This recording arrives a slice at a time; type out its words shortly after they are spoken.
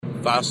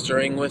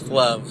Fostering with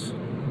Love,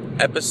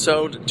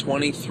 episode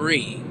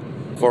 23,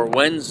 for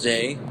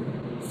Wednesday,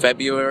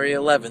 February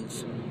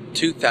 11th,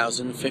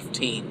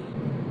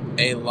 2015.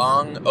 A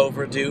long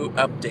overdue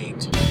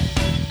update.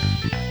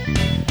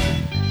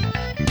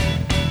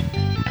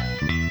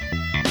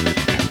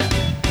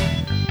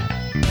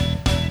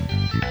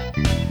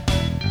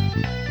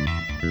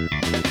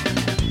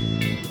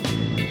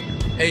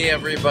 Hey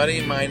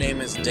everybody, my name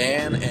is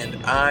Dan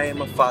and I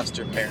am a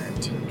foster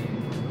parent.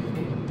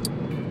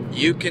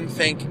 You can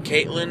thank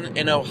Caitlin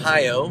in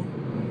Ohio.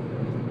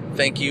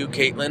 Thank you,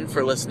 Caitlin,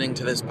 for listening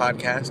to this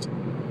podcast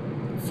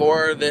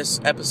for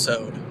this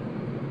episode.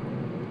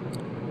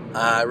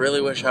 I really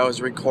wish I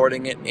was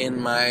recording it in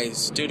my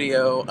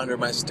studio under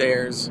my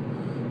stairs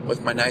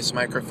with my nice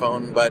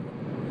microphone, but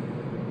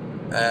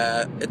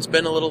it's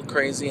been a little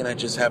crazy and I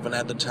just haven't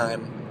had the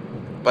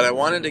time. But I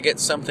wanted to get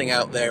something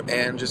out there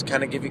and just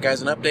kind of give you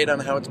guys an update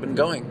on how it's been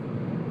going.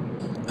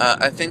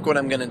 I think what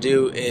I'm going to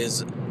do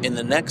is, in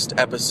the next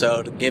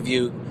episode, give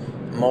you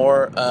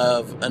more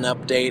of an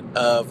update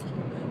of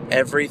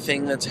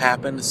everything that's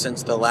happened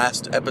since the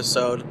last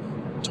episode,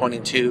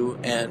 22,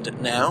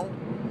 and now.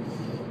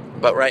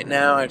 But right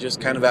now, I just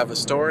kind of have a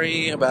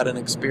story about an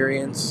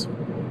experience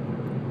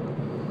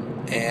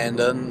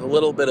and a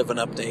little bit of an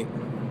update.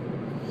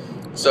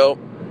 So,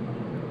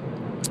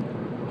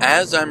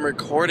 as I'm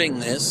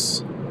recording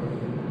this,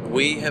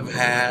 we have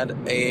had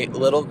a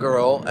little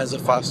girl as a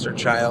foster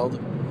child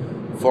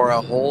for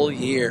a whole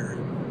year.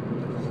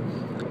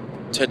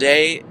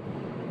 Today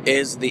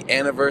is the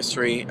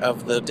anniversary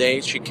of the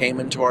day she came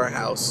into our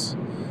house,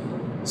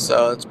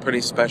 so it's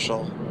pretty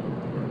special.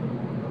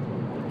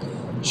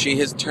 She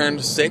has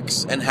turned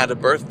 6 and had a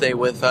birthday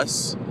with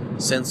us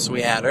since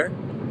we had her,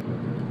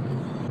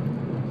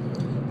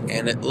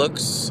 and it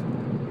looks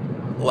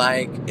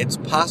like it's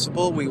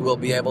possible we will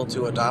be able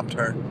to adopt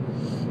her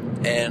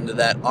and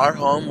that our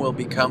home will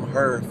become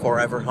her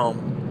forever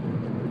home.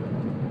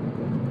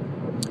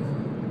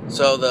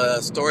 So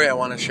the story I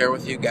want to share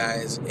with you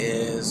guys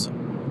is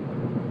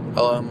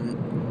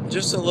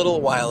just a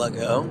little while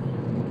ago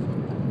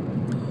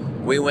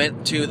we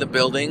went to the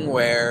building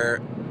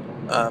where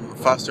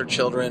foster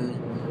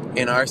children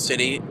in our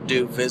city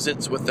do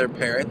visits with their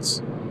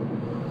parents.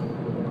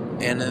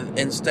 And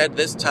instead,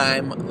 this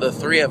time, the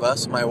three of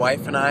us, my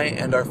wife and I,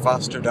 and our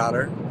foster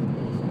daughter,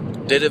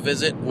 did a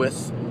visit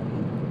with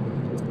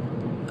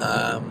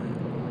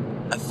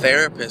a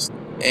therapist.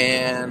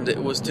 And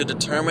it was to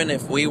determine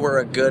if we were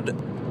a good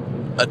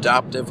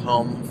adoptive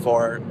home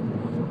for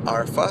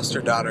our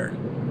foster daughter.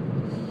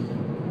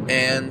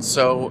 And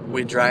so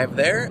we drive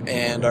there,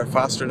 and our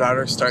foster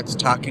daughter starts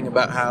talking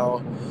about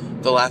how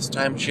the last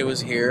time she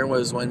was here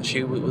was when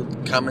she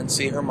would come and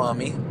see her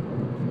mommy.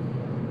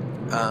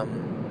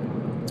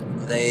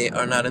 They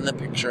are not in the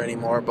picture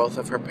anymore. Both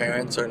of her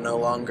parents are no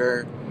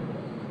longer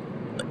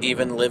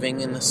even living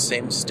in the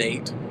same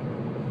state.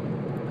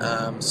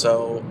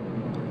 So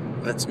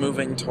that's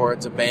moving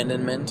towards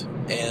abandonment,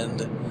 and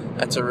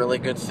that's a really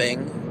good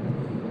thing.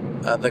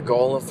 The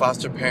goal of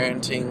foster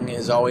parenting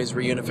is always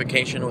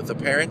reunification with the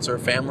parents or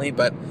family,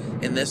 but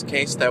in this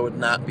case, that would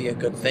not be a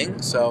good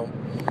thing. So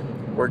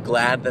we're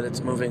glad that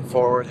it's moving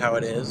forward how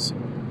it is.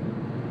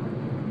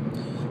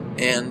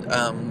 And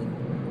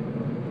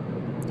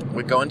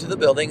we go into the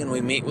building and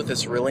we meet with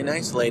this really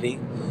nice lady,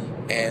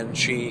 and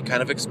she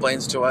kind of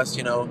explains to us,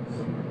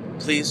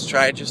 please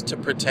try just to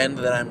pretend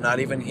that I'm not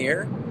even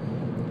here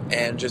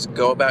and just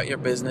go about your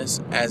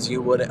business as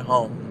you would at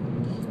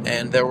home.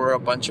 And there were a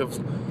bunch of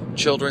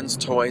children's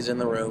toys in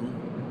the room,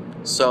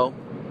 so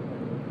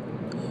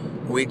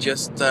we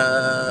just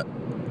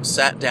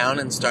sat down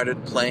and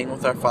started playing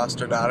with our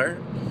foster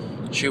daughter.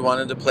 She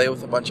wanted to play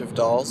with a bunch of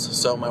dolls,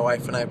 so my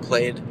wife and I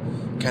played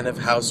kind of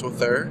house with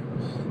her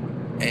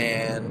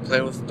and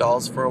played with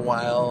dolls for a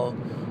while,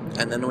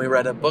 and then we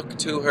read a book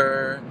to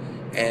her,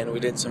 and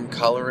we did some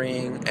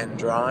coloring and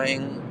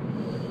drawing,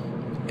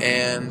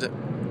 and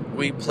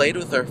we played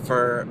with her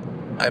for,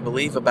 I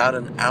believe, about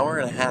an hour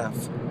and a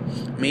half.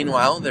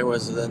 Meanwhile, there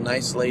was a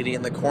nice lady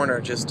in the corner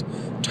just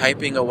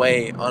typing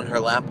away on her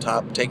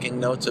laptop, taking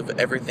notes of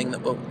everything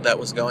that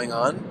was going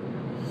on,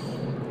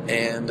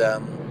 and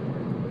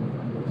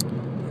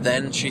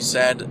then she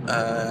said,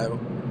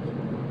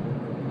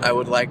 I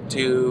would like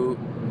to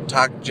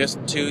talk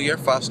just to your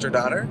foster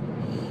daughter.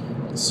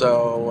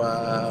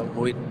 So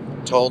we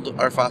told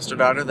our foster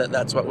daughter that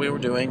that's what we were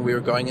doing. We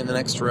were going in the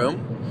next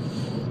room,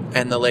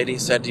 and the lady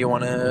said, do you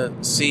want to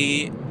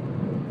see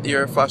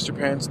your foster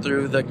parents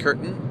through the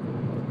curtain?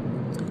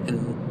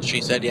 And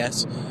she said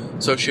yes.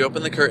 So she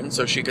opened the curtain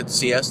so she could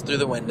see us through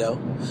the window,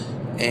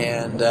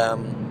 and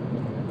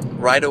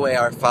right away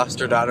our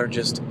foster daughter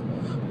just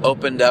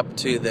opened up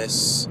to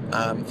this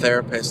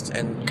therapist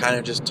and kind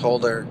of just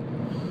told her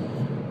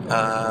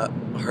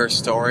her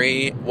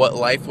story, what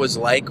life was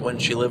like when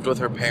she lived with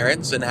her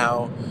parents and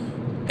how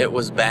it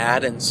was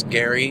bad and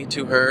scary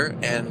to her,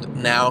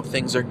 and now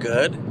things are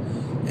good,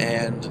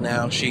 and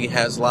now she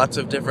has lots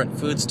of different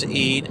foods to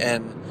eat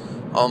and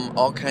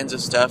all kinds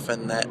of stuff,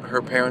 and that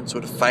her parents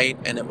would fight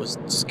and it was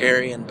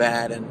scary and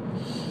bad, and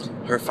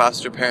her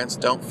foster parents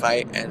don't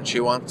fight, and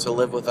she wants to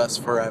live with us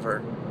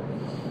forever.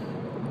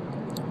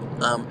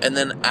 And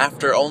then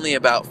after only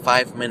about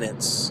 5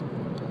 minutes,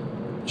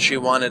 she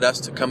wanted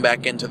us to come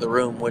back into the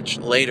room, which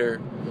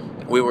later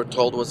we were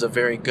told was a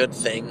very good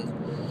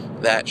thing,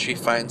 that she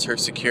finds her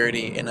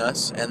security in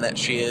us and that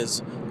she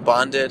is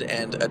bonded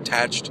and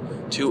attached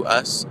to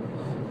us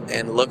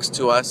and looks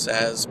to us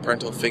as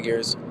parental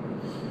figures.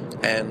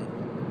 And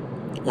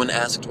when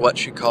asked what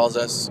she calls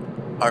us,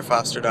 our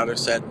foster daughter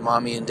said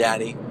mommy and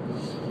daddy,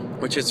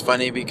 which is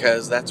funny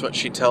because that's what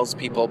she tells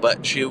people,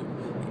 but she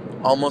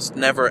almost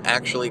never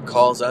actually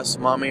calls us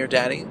mommy or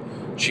daddy.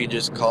 She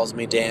just calls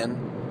me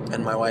Dan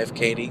and my wife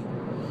Katie.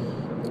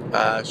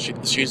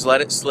 She's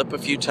let it slip a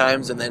few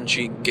times and then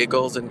she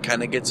giggles and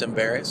kind of gets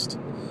embarrassed.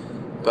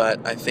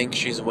 But I think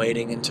she's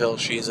waiting until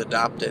she's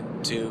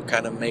adopted to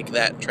kind of make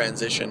that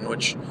transition,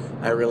 which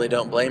I really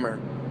don't blame her.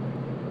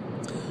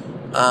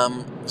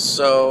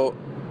 So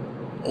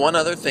one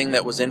other thing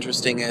that was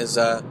interesting is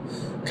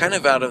kind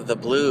of out of the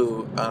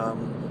blue,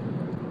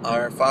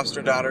 our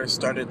foster daughter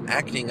started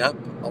acting up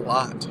a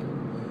lot.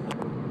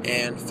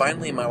 And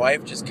finally my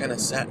wife just kind of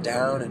sat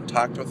down and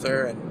talked with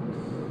her and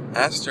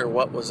asked her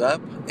what was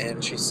up,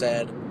 and she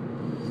said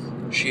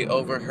she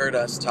overheard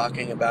us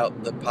talking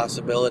about the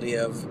possibility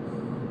of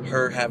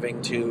her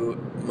having to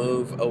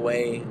move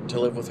away to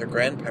live with her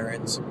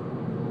grandparents.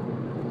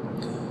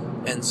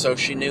 And so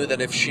she knew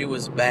that if she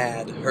was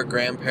bad, her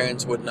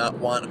grandparents would not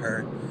want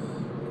her.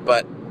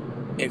 But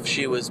if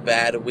she was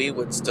bad, we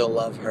would still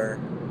love her.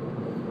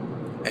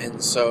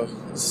 And so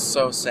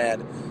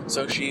sad.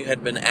 So she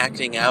had been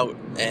acting out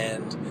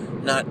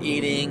and not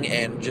eating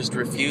and just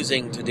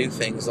refusing to do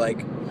things.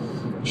 Like,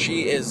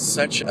 she is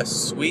such a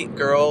sweet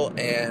girl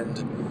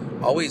and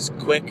always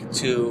quick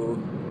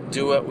to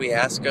do what we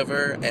ask of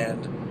her.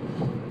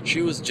 And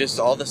she was just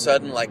all of a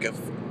sudden, like if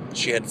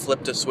she had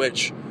flipped a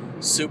switch,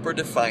 super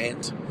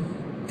defiant.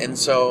 And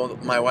so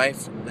my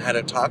wife had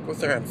a talk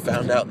with her and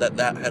found out that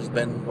that has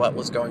been what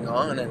was going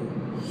on,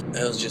 and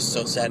it was just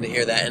so sad to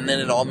hear that. And then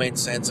it all made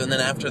sense. And then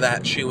after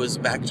that, she was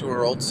back to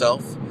her old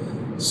self,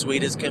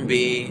 sweet as can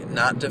be,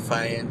 not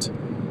defiant,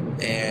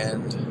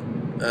 and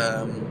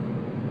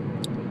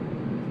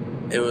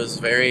it was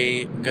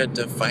very good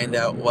to find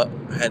out what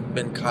had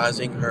been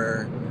causing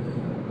her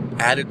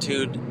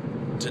attitude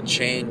to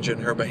change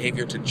and her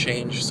behavior to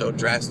change so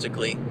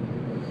drastically.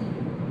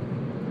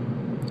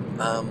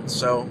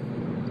 So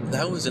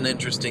that was an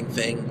interesting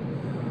thing.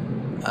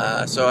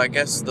 So I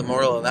guess the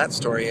moral of that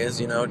story is,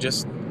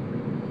 just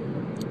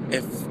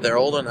if they're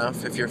old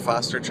enough, if your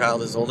foster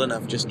child is old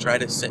enough, just try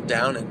to sit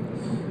down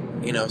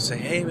and, say,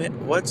 hey,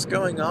 man, what's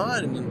going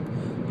on?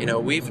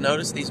 And, we've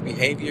noticed these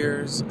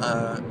behaviors.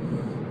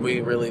 We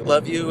really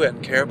love you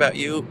and care about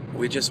you.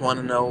 We just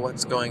want to know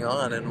what's going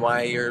on and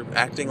why you're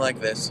acting like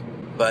this.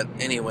 But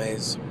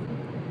anyways,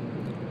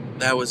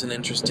 that was an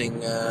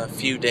interesting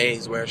few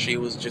days where she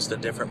was just a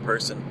different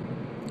person.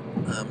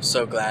 I'm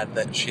so glad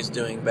that she's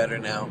doing better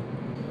now.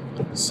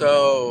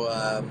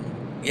 So,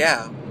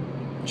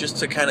 just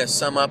to kind of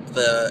sum up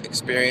the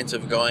experience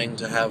of going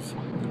to have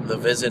the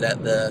visit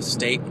at the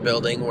state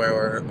building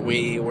where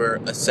we were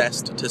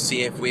assessed to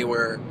see if we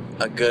were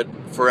a good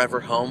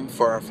forever home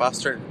for our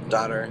foster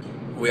daughter.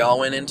 We all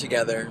went in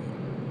together.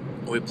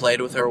 We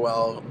played with her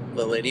while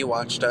the lady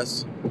watched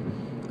us.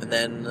 And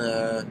then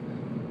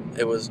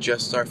it was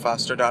just our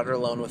foster daughter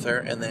alone with her,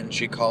 and then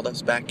she called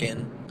us back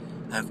in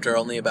after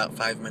only about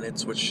 5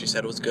 minutes, which she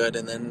said was good.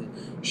 And then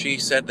she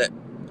said that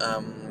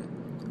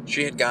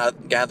she had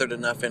gathered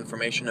enough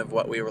information of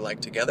what we were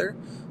like together,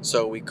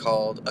 so we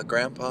called a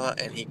grandpa,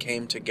 and he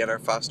came to get our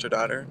foster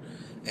daughter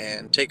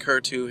and take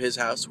her to his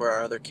house where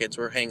our other kids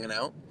were hanging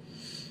out.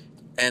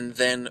 And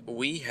then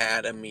we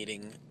had a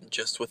meeting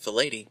just with the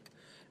lady,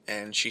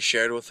 and she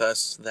shared with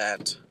us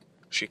that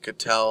she could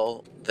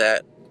tell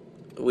that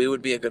we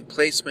would be a good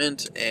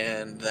placement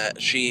and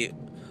that she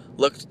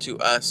looked to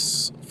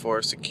us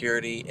for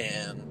security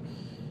and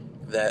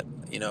that,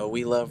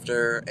 we loved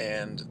her,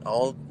 and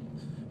all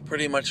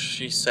pretty much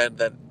she said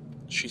that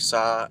she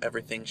saw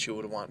everything she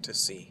would want to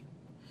see.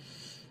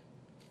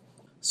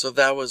 So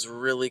that was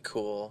really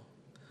cool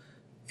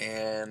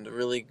and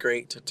really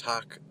great to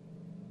talk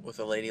with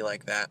a lady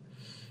like that.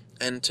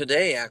 And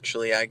today,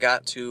 actually, I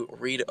got to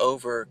read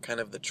over kind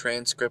of the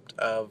transcript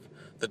of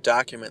the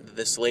document that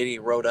this lady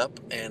wrote up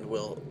and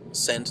will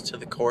send to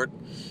the court,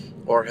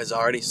 or has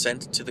already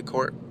sent to the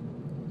court,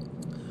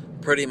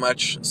 pretty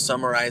much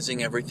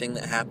summarizing everything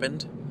that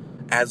happened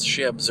as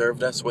she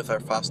observed us with our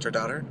foster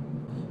daughter.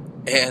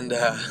 And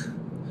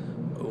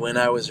when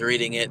I was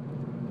reading it,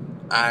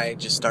 I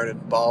just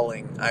started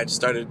bawling. I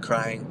started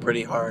crying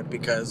pretty hard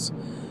because,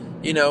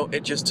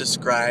 it just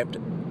described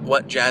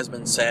what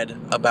Jasmine said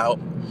about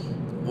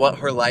what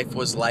her life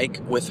was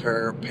like with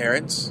her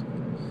parents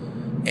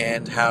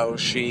and how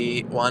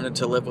she wanted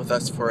to live with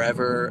us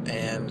forever.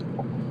 And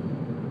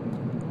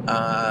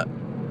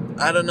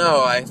I don't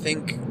know, I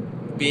think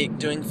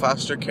doing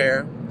foster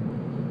care,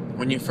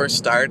 when you first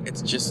start,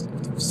 it just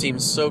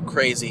seems so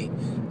crazy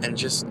and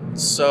just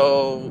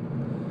so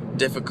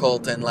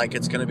difficult and like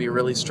it's going to be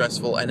really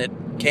stressful, and it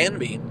can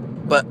be.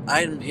 But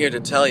I'm here to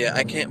tell you,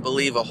 I can't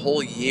believe a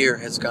whole year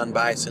has gone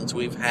by since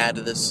we've had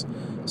this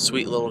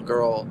sweet little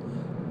girl,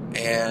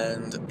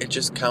 and it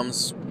just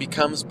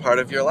becomes part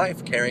of your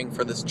life, caring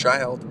for this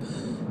child.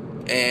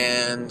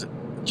 And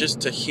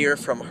just to hear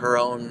from her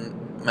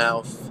own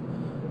mouth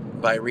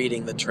by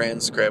reading the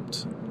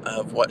transcript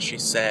of what she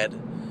said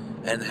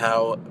and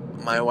how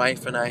my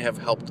wife and I have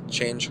helped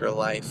change her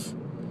life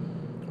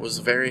was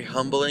very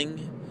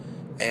humbling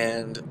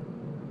and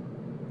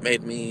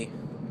made me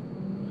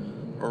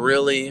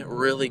really,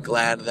 really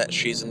glad that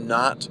she's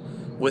not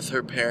with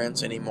her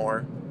parents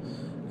anymore,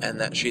 and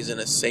that she's in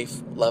a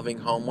safe, loving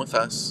home with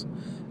us,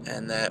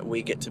 and that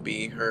we get to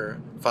be her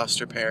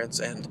foster parents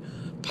and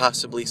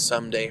possibly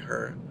someday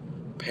her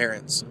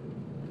parents.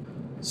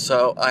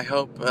 So I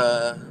hope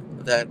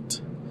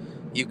that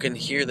you can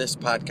hear this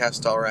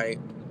podcast all right.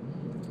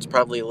 It's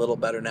probably a little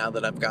better now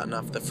that I've gotten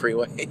off the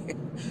freeway.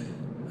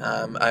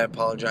 I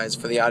apologize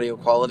for the audio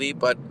quality,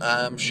 but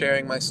I'm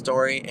sharing my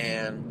story,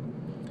 and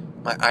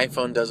my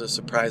iPhone does a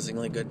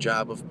surprisingly good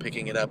job of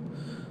picking it up.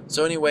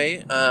 So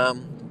anyway,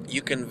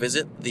 you can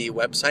visit the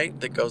website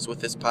that goes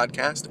with this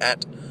podcast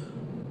at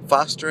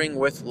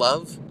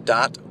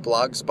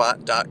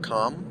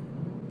fosteringwithlove.blogspot.com.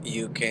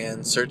 You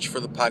can search for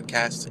the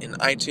podcast in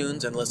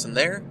iTunes and listen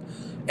there.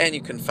 And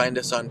you can find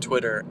us on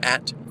Twitter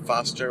at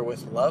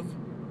fosterwithlove.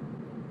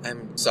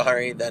 I'm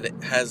sorry that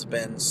it has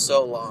been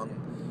so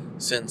long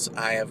since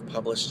I have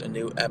published a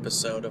new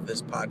episode of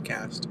this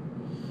podcast.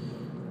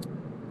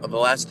 Well, the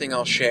last thing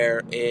I'll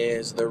share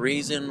is the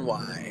reason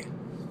why.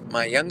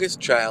 My youngest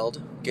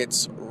child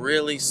gets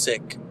really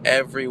sick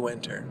every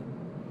winter.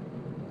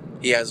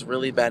 He has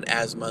really bad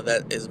asthma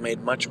that is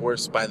made much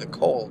worse by the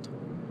cold.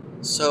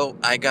 So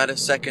I got a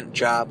second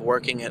job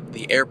working at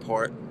the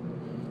airport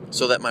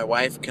so that my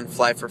wife can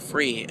fly for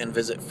free and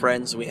visit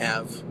friends we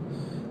have,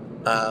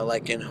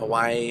 like in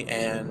Hawaii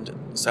and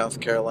South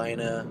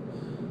Carolina,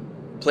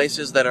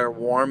 places that are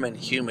warm and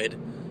humid.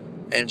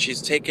 And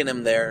she's taken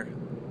him there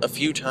a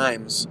few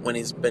times when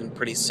he's been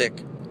pretty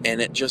sick,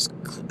 and it just,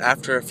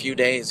 after a few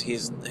days,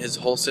 his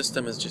whole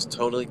system is just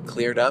totally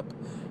cleared up,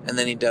 and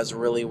then he does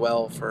really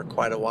well for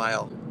quite a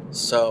while.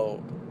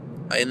 So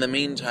in the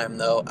meantime,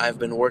 though, I've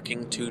been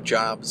working 2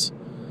 jobs,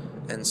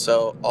 and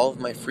so all of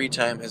my free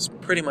time has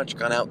pretty much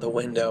gone out the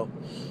window.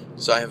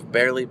 So I have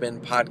barely been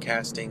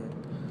podcasting.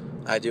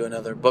 I do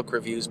another book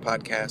reviews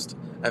podcast.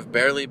 I've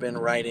barely been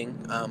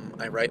writing.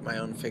 I write my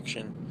own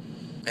fiction,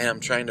 and I'm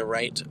trying to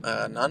write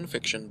a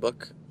nonfiction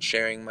book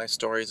sharing my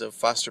stories of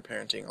foster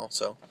parenting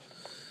also.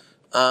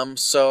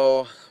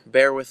 So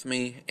bear with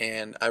me,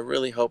 and I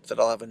really hope that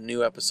I'll have a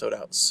new episode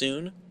out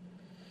soon.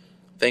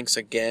 Thanks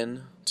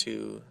again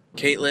to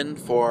Caitlin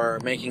for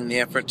making the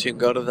effort to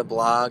go to the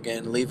blog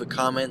and leave a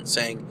comment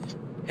saying,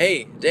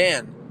 "Hey,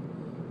 Dan,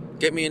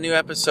 get me a new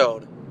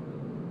episode."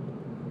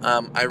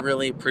 I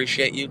really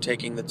appreciate you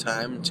taking the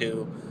time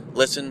to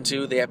listen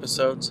to the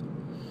episodes.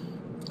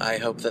 I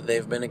hope that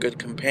they've been a good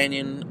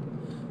companion.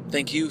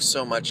 Thank you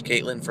so much,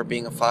 Caitlin, for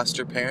being a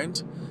foster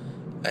parent.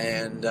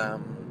 And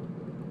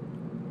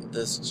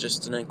this is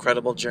just an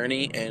incredible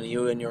journey, and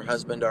you and your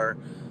husband are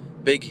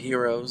big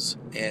heroes.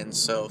 And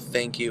so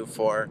thank you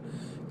for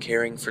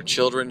caring for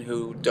children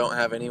who don't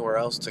have anywhere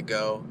else to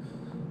go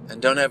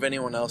and don't have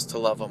anyone else to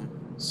love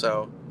them.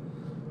 So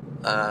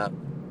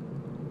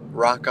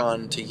rock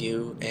on to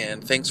you,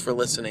 and thanks for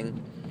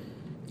listening,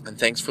 and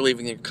thanks for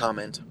leaving your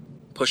comment,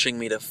 pushing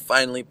me to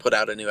finally put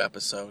out a new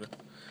episode.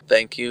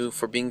 Thank you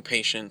for being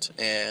patient,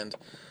 and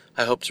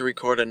I hope to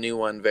record a new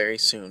one very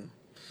soon.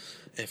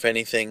 If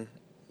anything,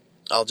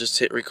 I'll just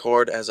hit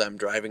record as I'm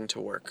driving to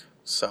work,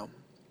 so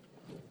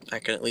I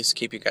can at least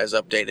keep you guys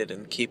updated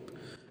and keep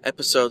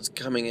episodes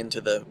coming into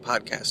the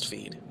podcast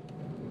feed.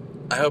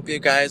 I hope you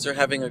guys are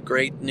having a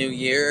great new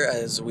year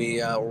as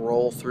we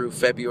roll through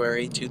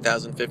February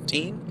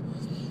 2015,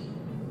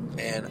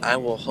 and I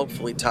will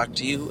hopefully talk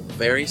to you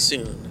very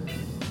soon.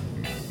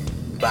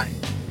 Bye.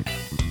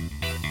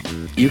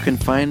 You can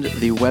find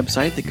the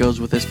website that goes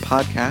with this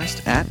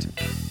podcast at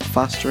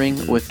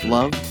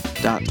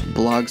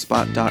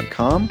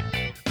fosteringwithlove.blogspot.com.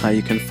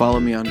 You can follow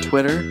me on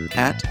Twitter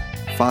at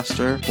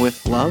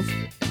fosterwithlove.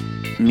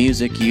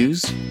 Music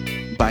used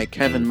by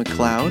Kevin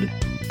MacLeod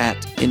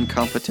at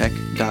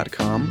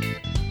incompetech.com.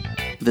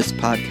 This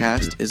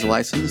podcast is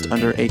licensed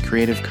under a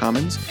Creative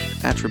Commons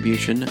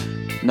Attribution,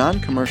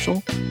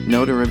 Non-Commercial,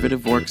 No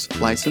Derivative Works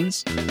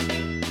license.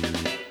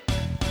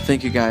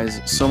 Thank you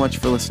guys so much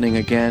for listening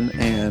again,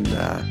 and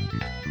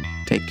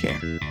take care.